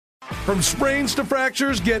From sprains to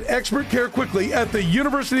fractures, get expert care quickly at the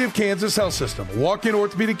University of Kansas Health System. Walk-in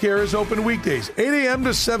orthopedic care is open weekdays, 8 a.m.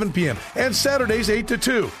 to 7 p.m., and Saturdays, 8 to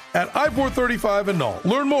 2 at I-435 in Null.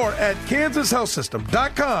 Learn more at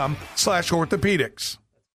kansashealthsystem.com/orthopedics.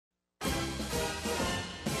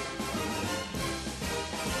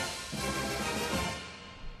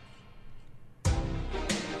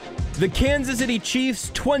 The Kansas City Chiefs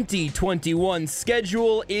 2021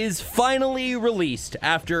 schedule is finally released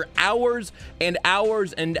after hours and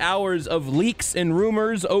hours and hours of leaks and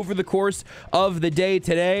rumors over the course of the day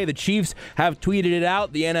today. The Chiefs have tweeted it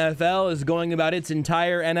out. The NFL is going about its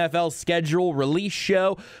entire NFL schedule release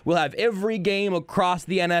show. We'll have every game across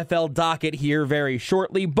the NFL docket here very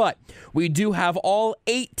shortly, but we do have all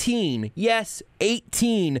 18, yes,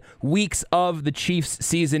 18 weeks of the Chiefs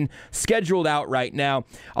season scheduled out right now.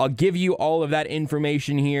 I'll give you all of that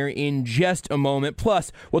information here in just a moment. Plus,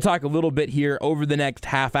 we'll talk a little bit here over the next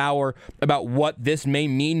half hour about what this may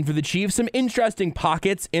mean for the Chiefs. Some interesting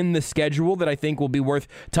pockets in the schedule that I think will be worth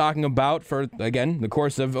talking about for, again,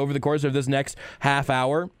 over the course of this next half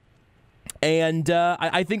hour. And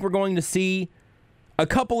I think we're going to see a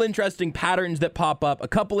couple interesting patterns that pop up, a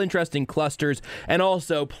couple interesting clusters, and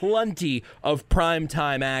also plenty of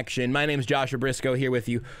primetime action. My name is Joshua Briscoe here with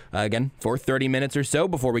you again for 30 minutes or so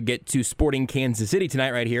before we get to Sporting Kansas City tonight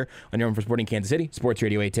right here on your home for Sporting Kansas City, Sports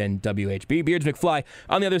Radio 810 WHB. Beards McFly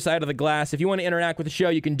on the other side of the glass. If you want to interact with the show,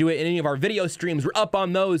 you can do it in any of our video streams. We're up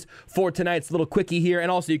on those for tonight's little quickie here, and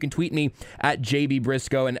also you can tweet me at JB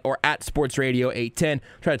Briscoe or at Sports Radio 810.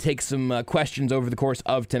 Try to take some questions over the course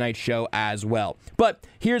of tonight's show as well. But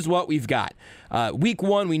here's what we've got. Week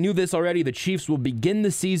 1, we knew this already. The Chiefs will begin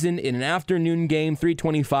the season in an afternoon game,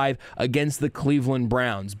 3:25, against the Cleveland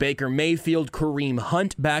Browns. Baker Mayfield, Kareem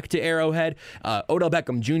Hunt back to Arrowhead. Odell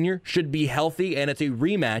Beckham Jr. should be healthy, and it's a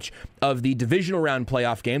rematch of the divisional round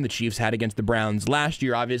playoff game the Chiefs had against the Browns last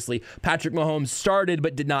year. Obviously, Patrick Mahomes started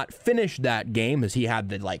but did not finish that game as he had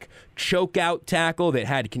the choke out tackle that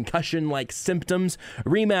had concussion-like symptoms. A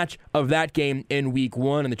rematch of that game in week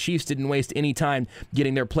 1, and the Chiefs didn't waste any time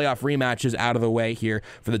getting their playoff rematches out of the way here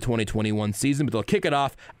for the 2021 season, but they'll kick it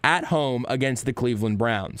off at home against the Cleveland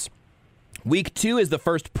Browns. Week 2 is the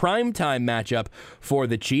first primetime matchup for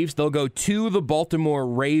the Chiefs. They'll go to the Baltimore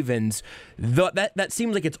Ravens. That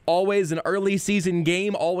seems like it's always an early season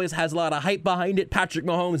game, always has a lot of hype behind it. Patrick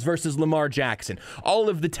Mahomes versus Lamar Jackson. All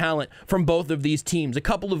of the talent from both of these teams. A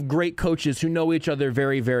couple of great coaches who know each other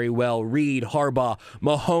very, very well. Reed, Harbaugh,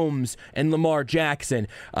 Mahomes, and Lamar Jackson.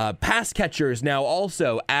 Pass catchers now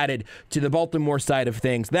also added to the Baltimore side of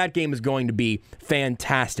things. That game is going to be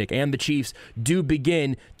fantastic. And the Chiefs do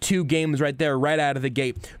begin 2 games right there, right out of the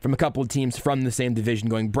gate from a couple of teams from the same division,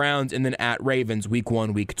 going Browns and then at Ravens week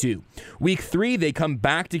 1, week 2. Week 3, they come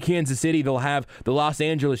back to Kansas City. They'll have the Los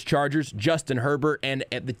Angeles Chargers, Justin Herbert, and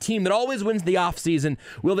the team that always wins the offseason.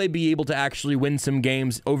 Will they be able to actually win some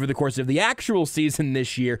games over the course of the actual season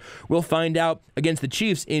this year? We'll find out against the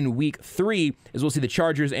Chiefs in week 3, as we'll see the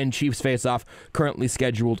Chargers and Chiefs face off, currently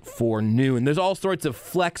scheduled for noon. There's all sorts of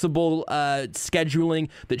flexible scheduling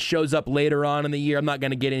that shows up later on in the year. I'm not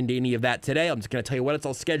going to get into any of that today. I'm just going to tell you what it's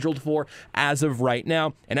all scheduled for as of right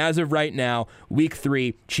now. And as of right now, week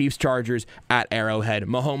 3, Chiefs-Chargers at Arrowhead.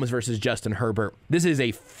 Mahomes versus Justin Herbert. This is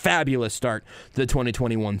a fabulous start to the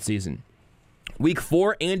 2021 season. Week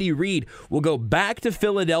 4, Andy Reid will go back to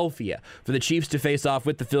Philadelphia for the Chiefs to face off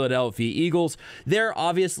with the Philadelphia Eagles. They're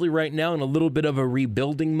obviously right now in a little bit of a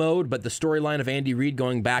rebuilding mode, but the storyline of Andy Reid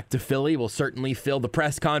going back to Philly will certainly fill the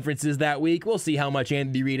press conferences that week. We'll see how much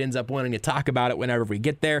Andy Reid ends up wanting to talk about it whenever we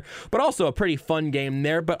get there, but also a pretty fun game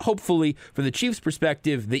there, but hopefully, for the Chiefs'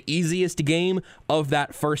 perspective, the easiest game of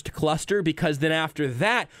that first cluster, because then after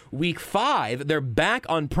that, week 5, they're back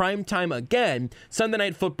on primetime again, Sunday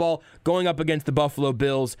Night Football, going up against the Buffalo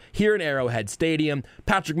Bills here in Arrowhead Stadium.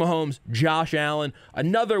 Patrick Mahomes, Josh Allen,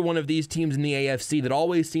 another one of these teams in the AFC that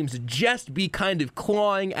always seems to just be kind of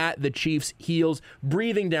clawing at the Chiefs' heels,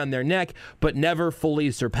 breathing down their neck, but never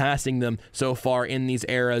fully surpassing them so far in these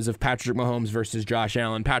eras of Patrick Mahomes versus Josh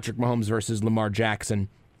Allen, Patrick Mahomes versus Lamar Jackson.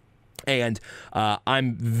 And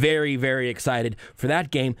I'm very, very excited for that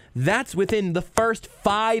game. That's within the first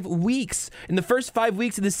 5 weeks. In the first 5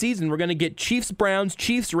 weeks of the season, we're going to get Chiefs-Browns,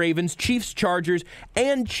 Chiefs-Ravens, Chiefs-Chargers,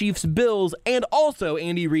 and Chiefs-Bills, and also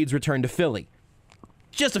Andy Reid's return to Philly.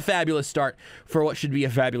 Just a fabulous start for what should be a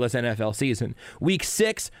fabulous NFL season. Week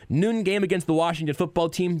 6, noon game against the Washington football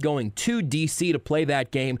team, going to D.C. to play that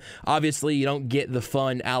game. Obviously, you don't get the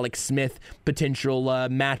fun Alex Smith potential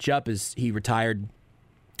matchup as he retired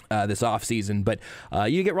this offseason, but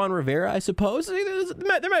you get Ron Rivera, I suppose.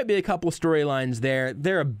 There might be a couple storylines there.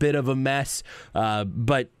 They're a bit of a mess,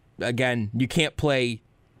 but again, you can't play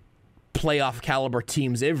playoff caliber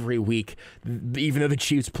teams every week, even though the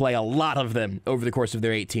Chiefs play a lot of them over the course of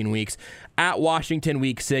their 18 weeks. At Washington,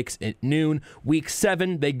 week 6 at noon. Week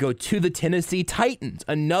 7, they go to the Tennessee Titans,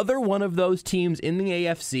 another one of those teams in the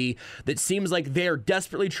AFC that seems like they're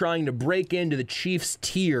desperately trying to break into the Chiefs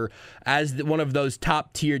tier as one of those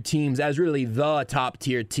top tier teams, as really the top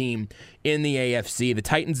tier team in the AFC. The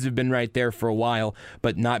Titans have been right there for a while,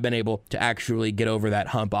 but not been able to actually get over that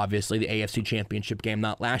hump. Obviously, the AFC Championship game,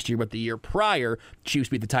 not last year, but the year prior, Chiefs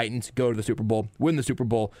beat the Titans, go to the Super Bowl, win the Super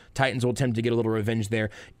Bowl. Titans will attempt to get a little revenge there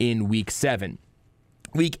in week 7.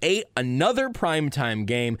 Week 8, another primetime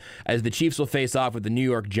game as the Chiefs will face off with the New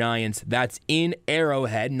York Giants. That's in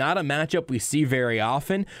Arrowhead. Not a matchup we see very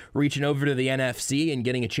often. Reaching over to the NFC and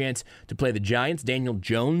getting a chance to play the Giants. Daniel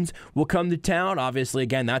Jones will come to town. Obviously,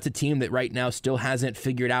 again, that's a team that right now still hasn't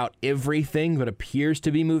figured out everything, but appears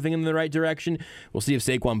to be moving in the right direction. We'll see if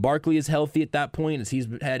Saquon Barkley is healthy at that point, as he's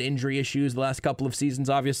had injury issues the last couple of seasons,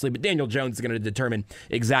 obviously. But Daniel Jones is going to determine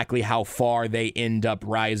exactly how far they end up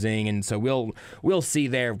rising, and so we'll see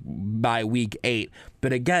there by week 8.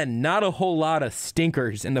 But again, not a whole lot of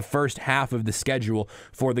stinkers in the first half of the schedule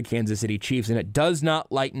for the Kansas City Chiefs, and it does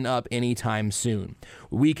not lighten up anytime soon.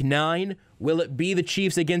 Week 9, will it be the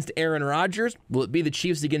Chiefs against Aaron Rodgers? Will it be the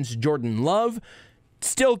Chiefs against Jordan Love?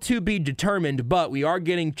 Still to be determined, but we are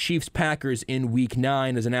getting Chiefs-Packers in week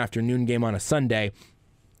 9 as an afternoon game on a Sunday.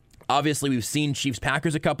 Obviously, we've seen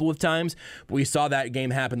Chiefs-Packers a couple of times, but we saw that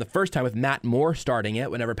game happen the first time with Matt Moore starting it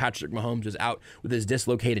whenever Patrick Mahomes was out with his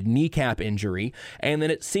dislocated kneecap injury. And then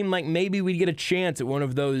it seemed like maybe we'd get a chance at one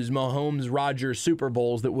of those Mahomes-Rodgers Super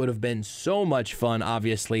Bowls that would have been so much fun.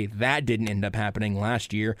 Obviously, that didn't end up happening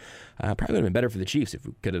last year. Probably would have been better for the Chiefs if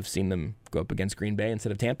we could have seen them go up against Green Bay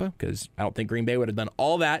instead of Tampa, because I don't think Green Bay would have done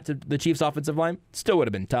all that to the Chiefs' offensive line. Still would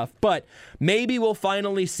have been tough. But maybe we'll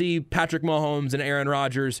finally see Patrick Mahomes and Aaron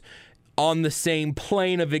Rodgers on the same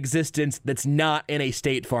plane of existence that's not in a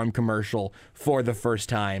State Farm commercial for the first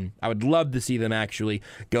time. I would love to see them actually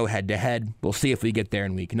go head-to-head. We'll see if we get there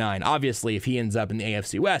in week 9. Obviously, if he ends up in the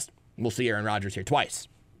AFC West, we'll see Aaron Rodgers here twice.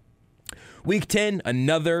 Week 10,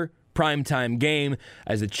 another primetime game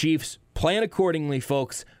as the Chiefs plan accordingly,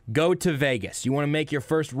 folks. Go to Vegas. You want to make your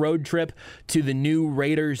first road trip to the new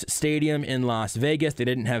Raiders Stadium in Las Vegas. They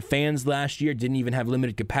didn't have fans last year, didn't even have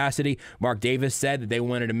limited capacity. Mark Davis said that they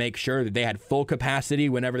wanted to make sure that they had full capacity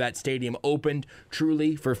whenever that stadium opened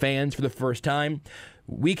truly for fans for the first time.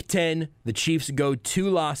 Week 10, the Chiefs go to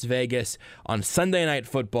Las Vegas on Sunday Night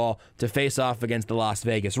Football to face off against the Las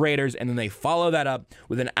Vegas Raiders, and then they follow that up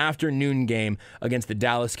with an afternoon game against the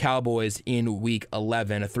Dallas Cowboys in Week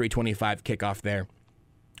 11, a 3:25 kickoff there.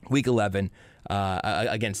 Week 11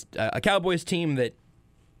 against a Cowboys team that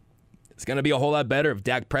it's going to be a whole lot better if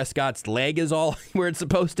Dak Prescott's leg is all where it's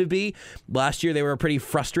supposed to be. Last year, they were a pretty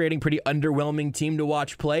frustrating, pretty underwhelming team to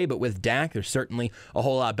watch play, but with Dak, they're certainly a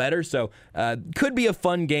whole lot better. So could be a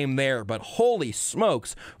fun game there, but holy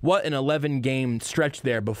smokes, what an 11-game stretch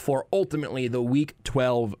there before ultimately the Week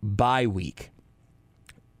 12 bye week.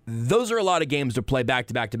 Those are a lot of games to play back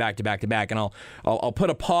to back to back to back to back, and I'll put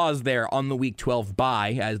a pause there on the Week 12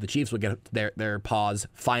 bye as the Chiefs will get their pause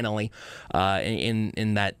finally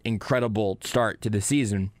in that incredible start to the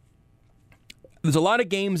season. There's a lot of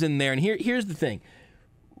games in there, and here's the thing.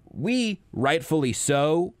 We, rightfully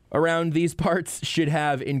so, around these parts, should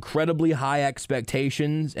have incredibly high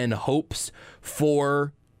expectations and hopes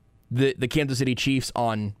for the Kansas City Chiefs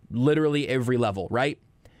on literally every level, right?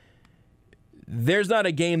 There's not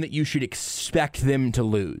a game that you should expect them to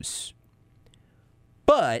lose.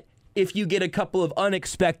 But if you get a couple of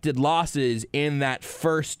unexpected losses in that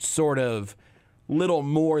first sort of little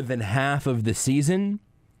more than half of the season,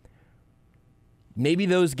 maybe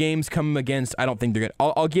those games come against, I don't think they're good.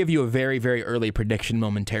 I'll give you a very, very early prediction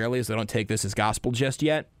momentarily, so don't take this as gospel just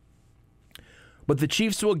yet. But the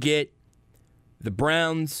Chiefs will get the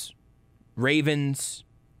Browns, Ravens,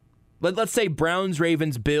 let's say Browns,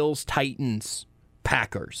 Ravens, Bills, Titans,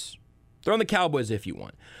 Packers. Throw in the Cowboys if you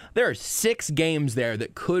want. There are 6 games there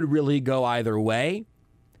that could really go either way.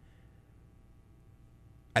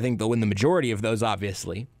 I think they'll win the majority of those,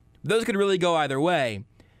 obviously. Those could really go either way.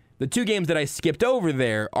 The 2 games that I skipped over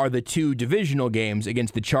there are the 2 divisional games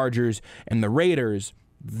against the Chargers and the Raiders.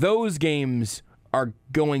 Those games are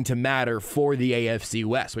going to matter for the AFC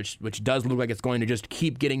West, which does look like it's going to just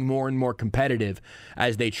keep getting more and more competitive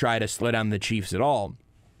as they try to slow down the Chiefs at all.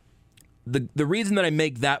 The reason that I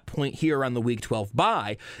make that point here around the Week 12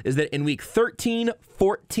 bye is that in Week 13,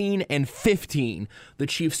 14, and 15, the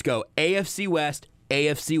Chiefs go AFC West,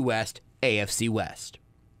 AFC West, AFC West.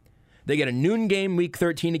 They get a noon game Week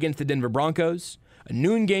 13 against the Denver Broncos, A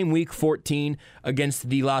noon game week 14 against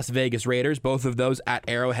the Las Vegas Raiders, both of those at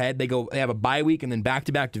Arrowhead. They have a bye week and then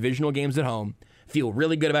back-to-back divisional games at home. Feel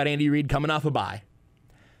really good about Andy Reid coming off a bye.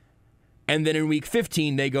 And then in week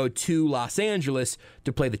 15, they go to Los Angeles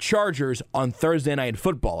to play the Chargers on Thursday Night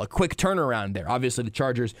Football. A quick turnaround there. Obviously, the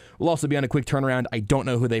Chargers will also be on a quick turnaround. I don't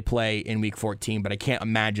know who they play in week 14, but I can't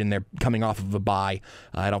imagine they're coming off of a bye.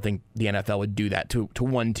 I don't think the NFL would do that to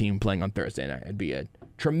one team playing on Thursday night. It'd be a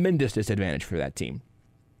tremendous disadvantage for that team.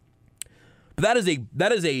 But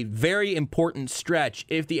that is a very important stretch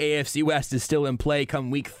if the AFC West is still in play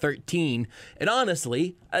come week 13. And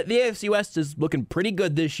honestly, the AFC West is looking pretty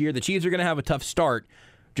good this year. The Chiefs are going to have a tough start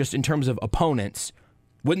just in terms of opponents.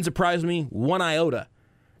 Wouldn't surprise me one iota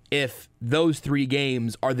if those 3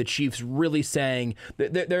 games are the Chiefs really saying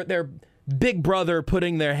they're big brother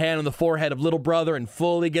putting their hand on the forehead of little brother and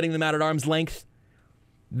fully getting them out at arm's length.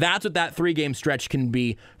 That's what that 3-game stretch can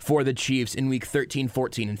be for the Chiefs in week 13,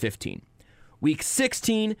 14, and 15. Week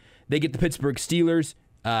 16, they get the Pittsburgh Steelers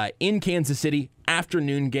in Kansas City,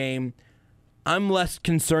 afternoon game. I'm less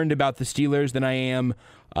concerned about the Steelers than I am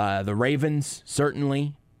the Ravens,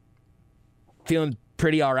 certainly. Feeling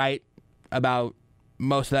pretty all right about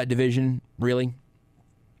most of that division, really.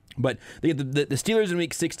 But they get the Steelers in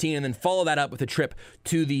week 16 and then follow that up with a trip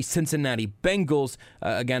to the Cincinnati Bengals.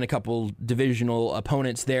 Again, a couple divisional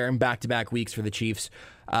opponents there in back-to-back weeks for the Chiefs.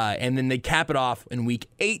 And then they cap it off in week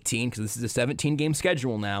 18, because this is a 17-game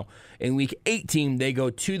schedule now. In week 18, they go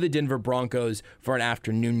to the Denver Broncos for an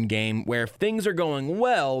afternoon game where if things are going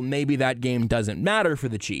well, maybe that game doesn't matter for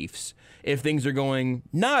the Chiefs. If things are going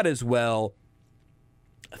not as well,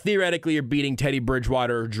 theoretically, you're beating Teddy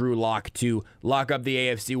Bridgewater or Drew Lock to lock up the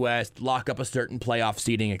AFC West, lock up a certain playoff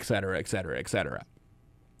seeding, et cetera, et cetera, et cetera.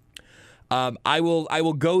 I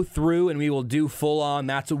will go through and we will do full on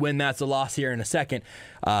that's a win, that's a loss here in a second.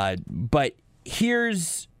 But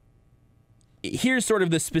here's sort of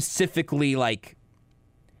the specifically like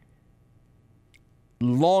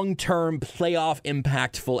long-term playoff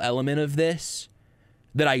impactful element of this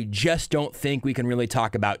that I just don't think we can really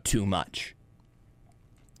talk about too much.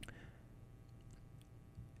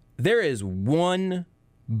 There is one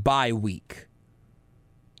bye week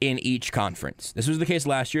in each conference. This was the case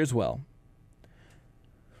last year as well.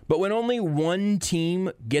 But when only one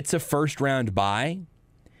team gets a first-round bye,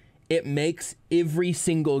 it makes every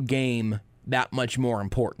single game that much more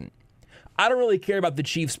important. I don't really care about the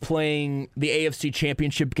Chiefs playing the AFC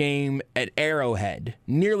Championship game at Arrowhead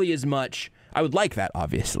nearly as much. I would like that,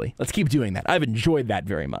 obviously. Let's keep doing that. I've enjoyed that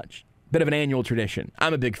very much. Bit of an annual tradition.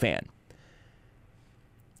 I'm a big fan.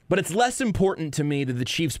 But it's less important to me that the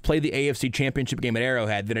Chiefs play the AFC Championship game at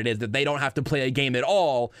Arrowhead than it is that they don't have to play a game at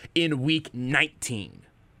all in week 19.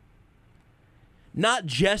 Not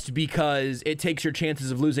just because it takes your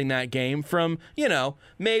chances of losing that game from,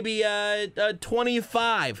 maybe a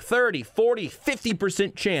 25, 30, 40,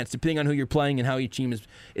 50% chance, depending on who you're playing and how each team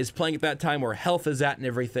is playing at that time, where health is at and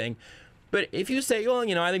everything. But if you say,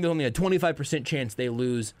 I think there's only a 25% chance they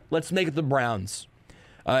lose, let's make it the Browns.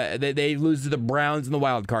 They lose to the Browns in the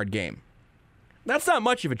wild card game. That's not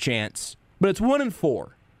much of a chance, but it's 1 in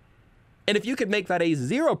 4. And if you could make that a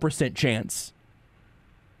 0% chance,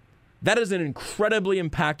 that is an incredibly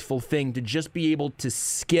impactful thing to just be able to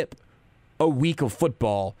skip a week of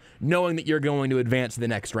football knowing that you're going to advance to the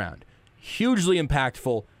next round. Hugely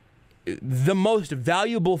impactful. The most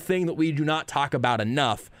valuable thing that we do not talk about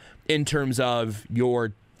enough in terms of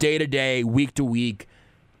your day-to-day, week-to-week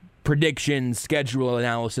predictions, schedule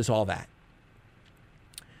analysis, all that.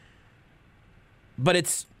 But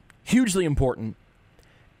it's hugely important,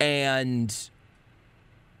 and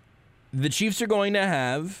the Chiefs are going to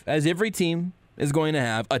have, as every team is going to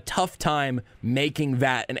have, a tough time making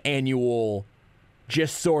that an annual,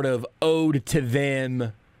 just sort of ode to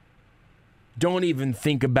them. Don't even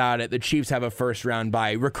think about it. The Chiefs have a first round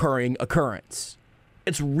bye, recurring occurrence.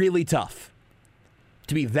 It's really tough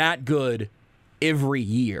to be that good every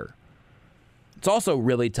year. It's also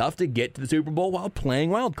really tough to get to the Super Bowl while playing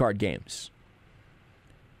wildcard games.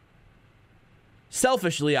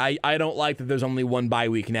 Selfishly, I don't like that there's only one bye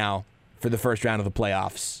week now for the first round of the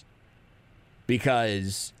playoffs,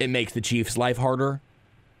 because it makes the Chiefs' life harder.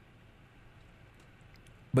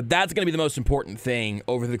 But that's going to be the most important thing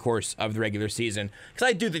over the course of the regular season, because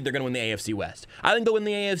I do think they're going to win the AFC West. I think they'll win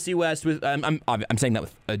the AFC West with. I'm saying that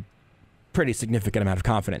with a pretty significant amount of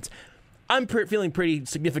confidence. I'm feeling pretty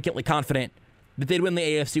significantly confident that they'd win the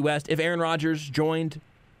AFC West if Aaron Rodgers joined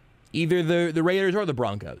either the Raiders or the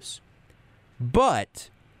Broncos. But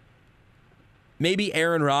maybe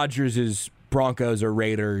Aaron Rodgers' Broncos or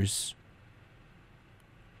Raiders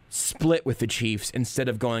split with the Chiefs instead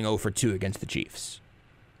of going 0-2 against the Chiefs.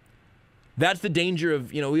 That's the danger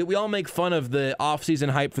of, we all make fun of the offseason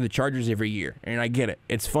hype for the Chargers every year, and I get it.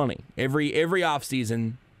 It's funny. Every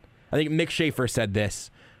offseason, I think Mick Schaefer said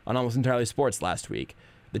this on Almost Entirely Sports last week.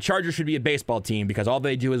 The Chargers should be a baseball team because all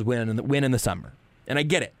they do is win in the summer. And I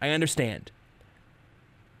get it. I understand.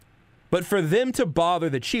 But for them to bother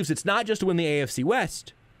the Chiefs, it's not just to win the AFC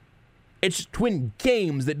West. It's to win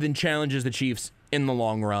games that then challenges the Chiefs in the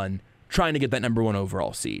long run, trying to get that number 1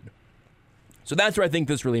 overall seed. So that's where I think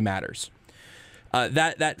this really matters.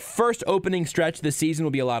 That first opening stretch this season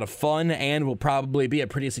will be a lot of fun and will probably be a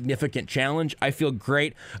pretty significant challenge. I feel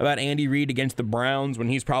great about Andy Reid against the Browns when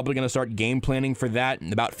he's probably going to start game planning for that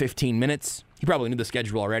in about 15 minutes. He probably knew the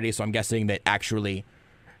schedule already, so I'm guessing that actually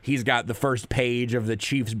he's got the first page of the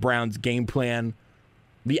Chiefs-Browns game plan,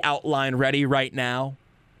 the outline ready right now.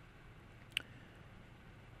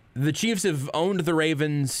 The Chiefs have owned the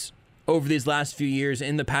Ravens over these last few years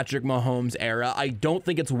in the Patrick Mahomes era. I don't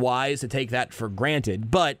think it's wise to take that for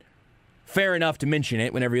granted, but fair enough to mention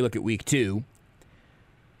it whenever you look at week 2.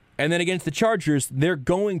 And then against the Chargers, they're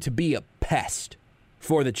going to be a pest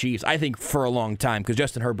for the Chiefs, I think, for a long time, because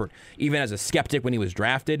Justin Herbert, even as a skeptic when he was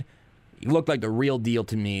drafted, he looked like the real deal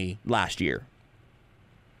to me last year.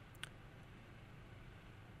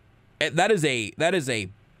 That is a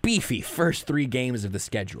beefy first 3 games of the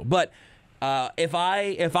schedule. But if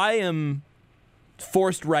I am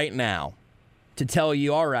forced right now to tell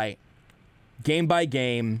you, all right, game by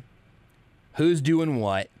game, who's doing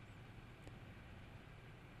what,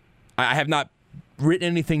 I have not written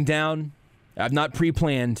anything down. I've not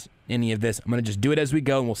pre-planned any of this. I'm going to just do it as we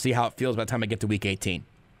go, and we'll see how it feels by the time I get to Week 18.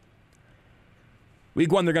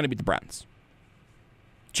 Week 1, they're going to beat the Browns.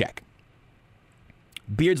 Check.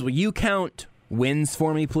 Beards, will you count wins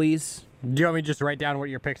for me, please? Do you want me to just write down what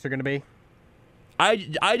your picks are going to be?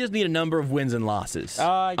 I just need a number of wins and losses,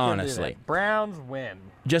 honestly. Browns win.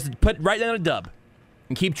 Just write down a dub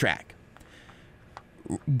and keep track.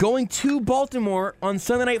 Going to Baltimore on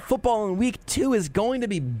Sunday Night Football in Week 2 is going to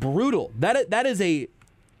be brutal. That is a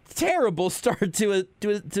terrible start to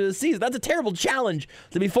a season. That's a terrible challenge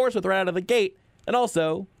to be forced with right out of the gate. And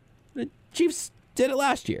also, the Chiefs did it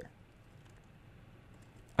last year.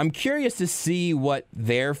 I'm curious to see what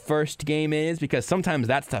their first game is, because sometimes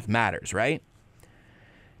that stuff matters, right?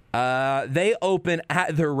 They open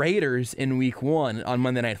at the Raiders in Week 1 on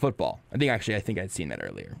Monday Night Football. I think I'd seen that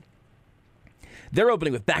earlier. They're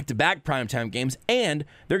opening with back-to-back primetime games, and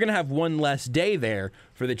they're going to have one less day there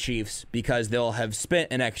for the Chiefs because they'll have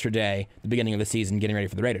spent an extra day at the beginning of the season getting ready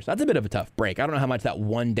for the Raiders. That's a bit of a tough break. I don't know how much that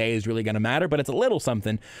one day is really going to matter, but it's a little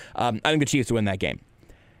something. I think the Chiefs will win that game.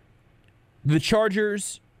 The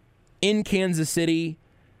Chargers in Kansas City,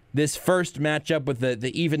 this first matchup with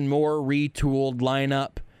the even more retooled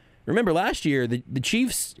lineup. Remember, last year, the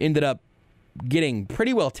Chiefs ended up getting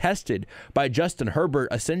pretty well tested by Justin Herbert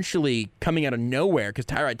essentially coming out of nowhere because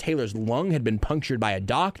Tyrod Taylor's lung had been punctured by a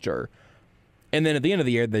doctor. And then at the end of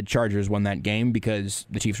the year, the Chargers won that game because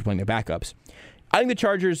the Chiefs were playing their backups. I think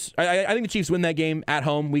the Chiefs win that game at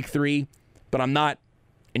home, Week 3, but I'm not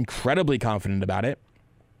incredibly confident about it.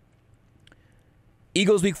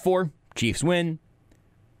 Eagles Week 4, Chiefs win.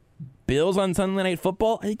 Bills on Sunday Night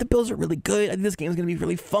Football, I think the Bills are really good. I think this game is going to be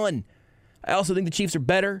really fun. I also think the Chiefs are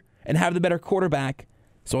better and have the better quarterback,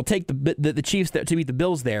 so I'll take the Chiefs to beat the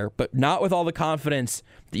Bills there, but not with all the confidence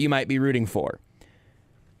that you might be rooting for.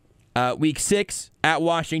 Week 6 at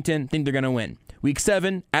Washington, I think they're going to win. Week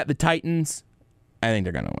 7 at the Titans, I think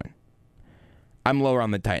they're going to win. I'm lower on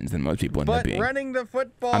the Titans than most people end up being. But running the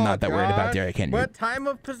football, I'm not that worried about Derrick Henry. But time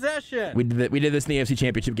of possession. We did this in the AFC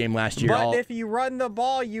Championship game last year. But if you run the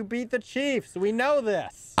ball, you beat the Chiefs. We know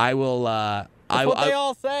this. I will. That's what they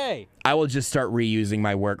all say. I will just start reusing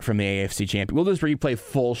my work from the AFC Championship. We'll just replay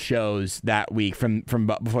full shows that week from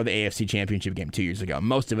before the AFC Championship game 2 years ago.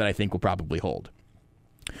 Most of it, I think, will probably hold.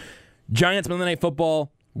 Giants Monday Night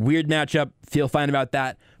Football, weird matchup. Feel fine about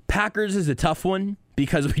that. Packers is a tough one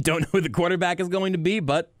because we don't know who the quarterback is going to be,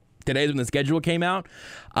 but today's when the schedule came out.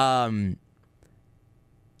 I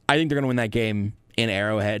think they're going to win that game in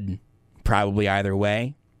Arrowhead, probably either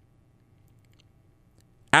way.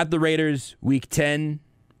 At the Raiders, Week 10.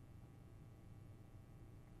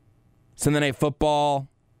 Sunday Night Football.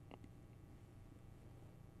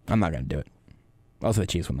 I'm not going to do it. Also, the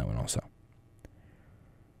Chiefs won that one also.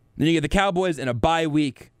 Then you get the Cowboys in a bye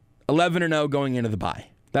week, 11-0 going into the bye.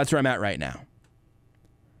 That's where I'm at right now.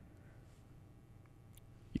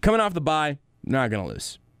 You're coming off the bye, you're not going to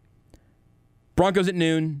lose. Broncos at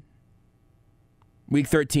noon. Week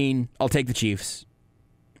 13, I'll take the Chiefs.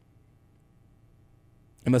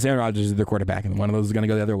 Unless Aaron Rodgers is their quarterback, and one of those is going to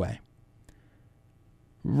go the other way.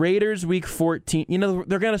 Raiders week 14. You know,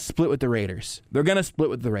 they're going to split with the Raiders.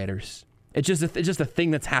 It's just a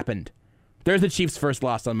thing that's happened. There's the Chiefs' first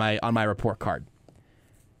loss on my report card.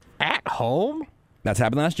 At home? That's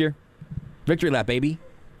happened last year. Victory lap, baby.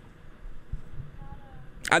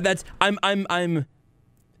 I'm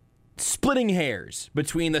splitting hairs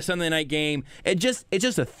between the Sunday night game. It's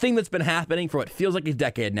just a thing that's been happening for what feels like a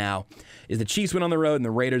decade now. Is the Chiefs win on the road and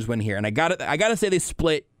the Raiders win here, and I gotta say they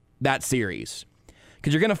split that series,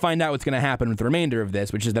 because you're gonna find out what's gonna happen with the remainder of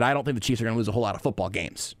this, which is that I don't think the Chiefs are gonna lose a whole lot of football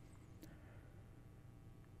games.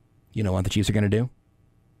 You know what the Chiefs are gonna do?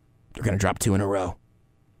 They're gonna drop 2 in a row.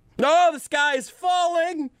 Oh, the sky is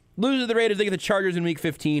falling. Lose to the Raiders. They get the Chargers in week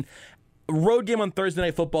 15. Road game on Thursday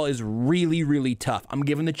Night Football is really, really tough. I'm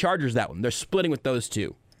giving the Chargers that one. They're splitting with those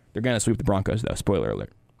two. They're going to sweep the Broncos, though. Spoiler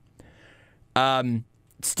alert.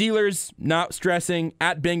 Steelers, not stressing.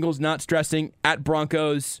 At Bengals, not stressing. At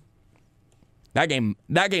Broncos. That game,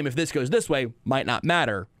 if this goes this way, might not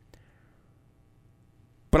matter.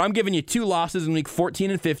 But I'm giving you 2 losses in week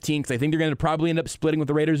 14 and 15 because I think they're going to probably end up splitting with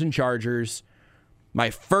the Raiders and Chargers. My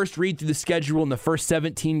first read through the schedule in the first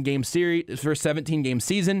 17 game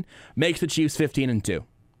season makes the Chiefs 15-2.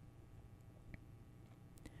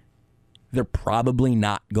 They're probably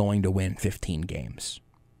not going to win 15 games.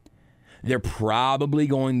 They're probably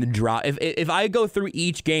going to drop. If I go through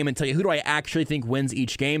each game and tell you who do I actually think wins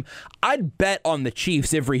each game, I'd bet on the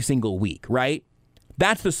Chiefs every single week, right?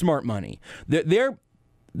 That's the smart money.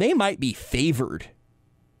 They might be favored.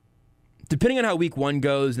 Depending on how week 1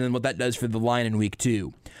 goes and then what that does for the line in week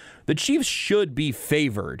 2, the Chiefs should be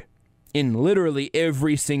favored in literally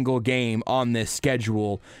every single game on this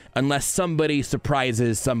schedule unless somebody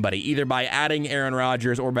surprises somebody, either by adding Aaron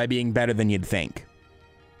Rodgers or by being better than you'd think.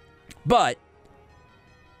 But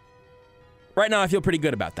right now I feel pretty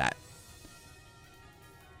good about that.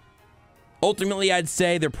 Ultimately, I'd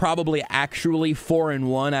say they're probably actually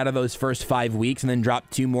 4-1 out of those first 5 weeks and then drop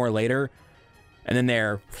 2 more later. And then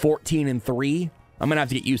they're 14-3. I'm going to have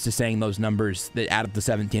to get used to saying those numbers that add up to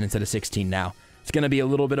 17 instead of 16 now. It's going to be a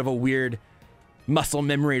little bit of a weird muscle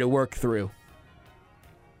memory to work through.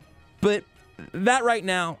 But that right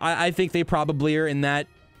now, I think they probably are in that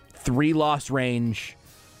 3-loss range,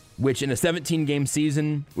 which in a 17-game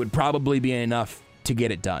season would probably be enough to get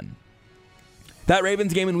it done. That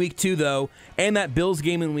Ravens game in week 2, though, and that Bills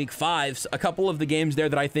game in week 5, a couple of the games there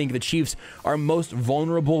that I think the Chiefs are most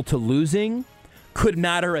vulnerable to losing, could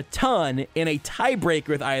matter a ton in a tiebreaker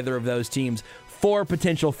with either of those teams for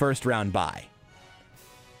potential first-round bye.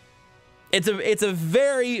 It's a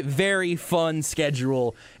very, very fun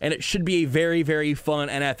schedule, and it should be a very, very fun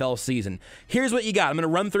NFL season. Here's what you got. I'm going to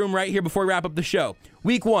run through them right here before we wrap up the show.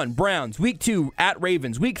 Week 1, Browns. Week 2, at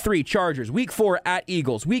Ravens. Week 3, Chargers. Week 4, at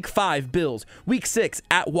Eagles. Week 5, Bills. Week 6,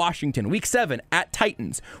 at Washington. Week 7, at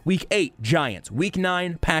Titans. Week 8, Giants. Week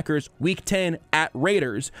 9, Packers. Week 10, at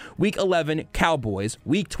Raiders. Week 11, Cowboys.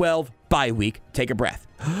 Week 12, bye week. Take a breath.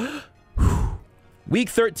 Week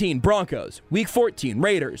 13, Broncos. Week 14,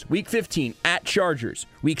 Raiders. Week 15, at Chargers.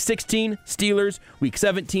 Week 16, Steelers. Week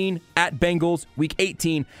 17, at Bengals. Week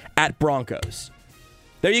 18, at Broncos.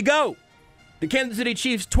 There you go. The Kansas City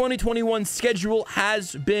Chiefs 2021 schedule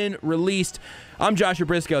has been released. I'm Joshua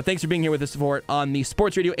Briscoe. Thanks for being here with us on the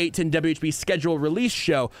Sports Radio 810 WHB schedule release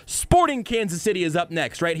show. Sporting Kansas City is up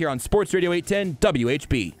next right here on Sports Radio 810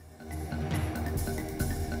 WHB.